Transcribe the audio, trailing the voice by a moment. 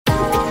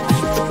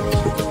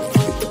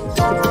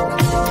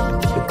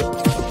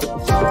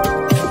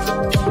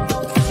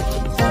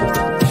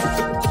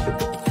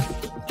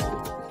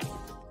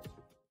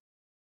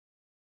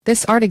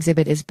This art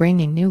exhibit is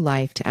bringing new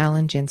life to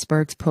Allen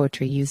Ginsberg's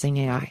poetry using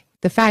AI.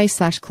 The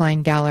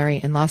Fahey/Klein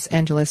Gallery in Los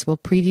Angeles will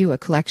preview a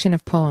collection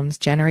of poems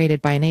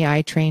generated by an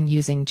AI trained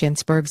using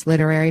Ginsberg's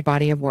literary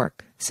body of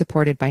work,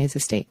 supported by his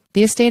estate.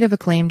 The estate of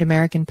acclaimed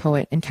American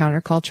poet and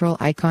countercultural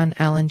icon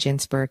Allen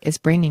Ginsberg is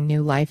bringing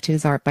new life to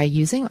his art by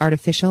using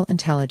artificial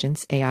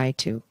intelligence AI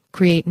to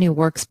create new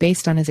works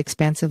based on his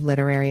expansive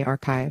literary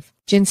archive.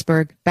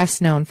 Ginsberg,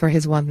 best known for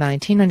his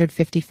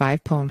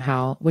 1955 poem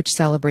Howl, which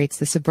celebrates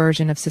the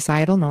subversion of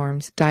societal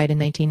norms, died in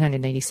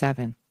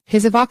 1987.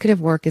 His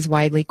evocative work is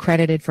widely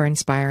credited for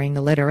inspiring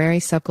the literary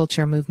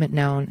subculture movement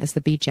known as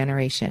the Beat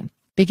Generation.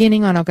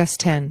 Beginning on August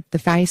 10, the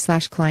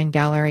Fahey/Klein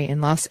Gallery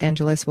in Los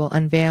Angeles will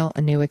unveil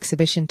a new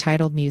exhibition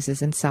titled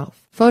Muses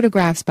Self.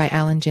 Photographs by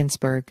Allen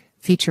Ginsberg,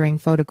 featuring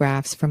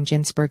photographs from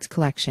Ginsberg's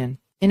collection.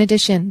 In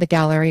addition, the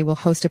gallery will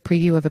host a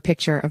preview of A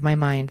Picture of My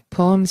Mind,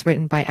 poems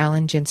written by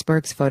Allen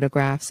Ginsberg's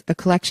photographs, a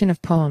collection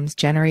of poems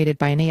generated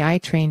by an AI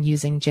trained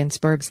using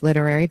Ginsberg's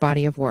literary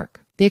body of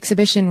work. The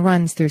exhibition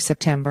runs through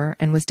September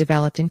and was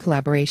developed in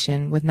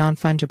collaboration with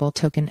non-fungible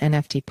token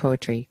NFT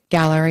poetry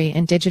gallery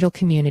and digital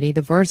community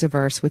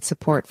theverseverse with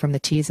support from the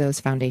Tezos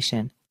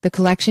Foundation. The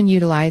collection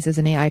utilizes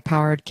an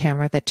AI-powered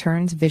camera that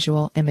turns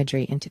visual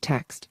imagery into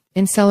text.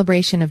 In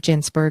celebration of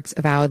Ginsberg's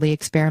avowedly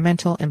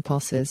experimental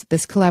impulses,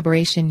 this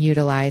collaboration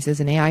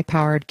utilizes an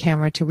AI-powered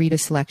camera to read a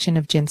selection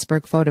of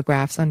Ginsberg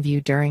photographs on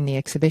view during the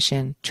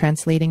exhibition,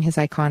 translating his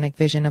iconic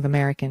vision of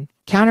American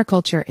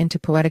counterculture into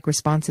poetic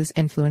responses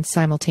influenced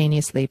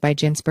simultaneously by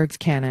Ginsberg's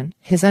canon,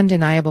 his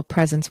undeniable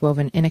presence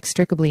woven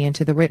inextricably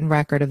into the written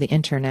record of the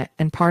Internet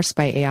and parsed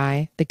by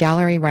AI, the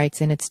gallery writes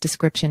in its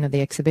description of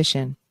the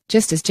exhibition.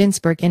 Just as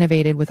Ginsberg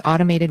innovated with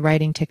automated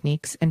writing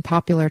techniques and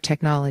popular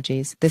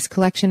technologies, this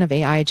collection of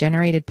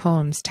AI-generated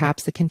poems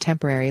taps the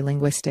contemporary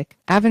linguistic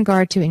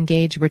avant-garde to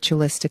engage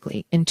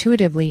ritualistically,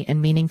 intuitively,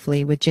 and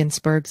meaningfully with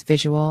Ginsberg's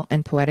visual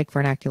and poetic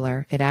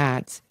vernacular, it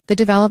adds. The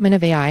development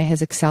of AI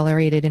has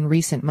accelerated in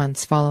recent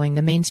months following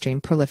the mainstream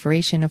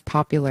proliferation of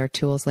popular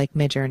tools like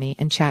Midjourney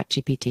and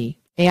ChatGPT.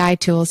 AI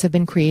tools have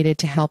been created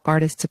to help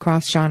artists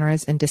across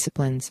genres and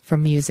disciplines,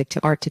 from music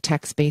to art to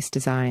text-based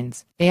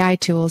designs. AI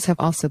tools have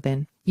also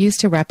been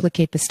used to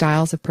replicate the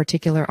styles of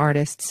particular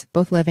artists,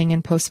 both living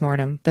and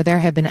post-mortem, though there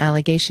have been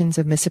allegations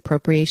of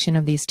misappropriation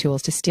of these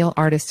tools to steal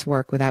artists'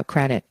 work without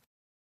credit.